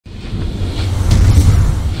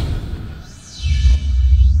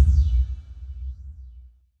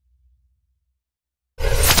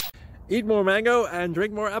Eat more mango and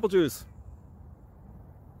drink more apple juice.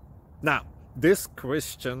 Now, this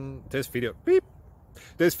video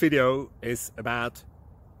is about...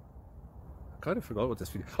 I kind of forgot what this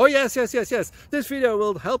video... Oh, yes. This video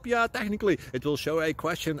will help you out technically. It will show a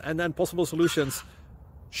question and then possible solutions.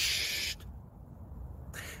 Shh.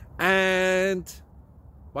 And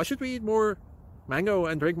why should we eat more mango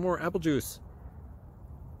and drink more apple juice?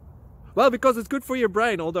 Well, because it's good for your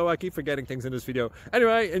brain, although I keep forgetting things in this video.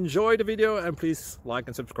 Anyway, enjoy the video and please like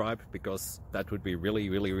and subscribe, because that would be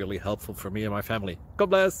really helpful for me and my family. God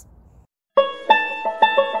bless!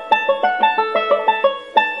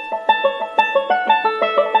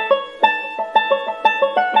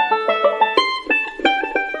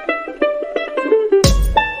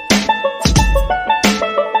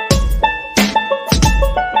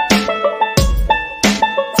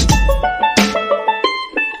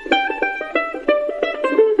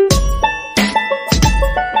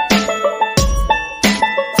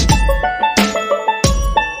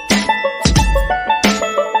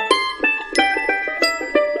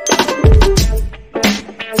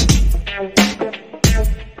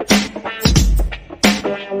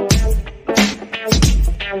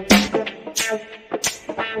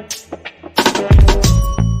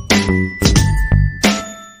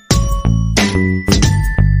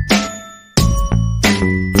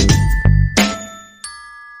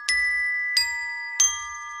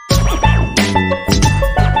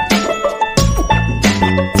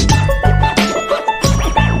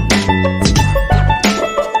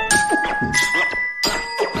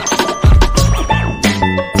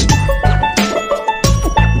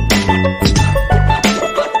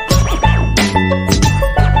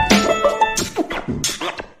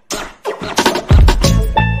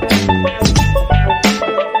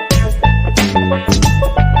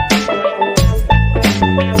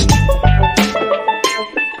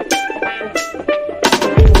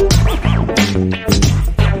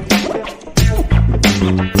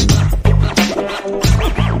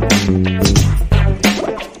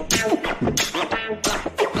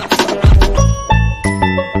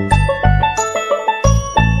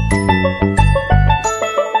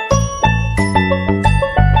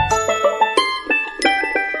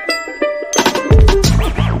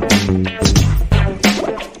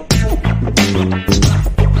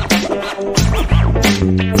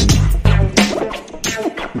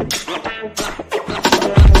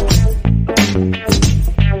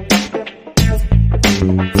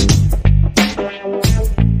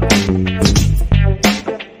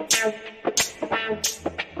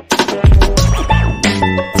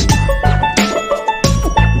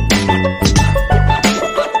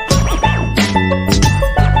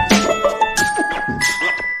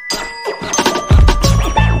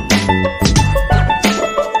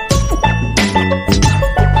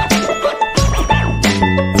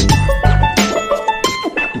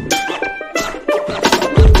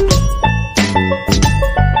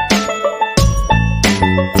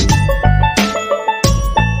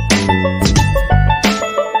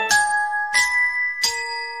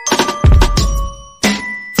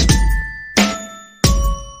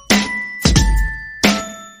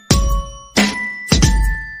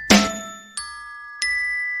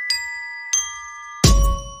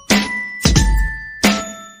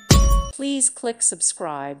 Please click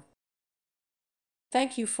subscribe.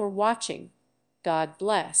 Thank you for watching. God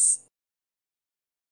bless.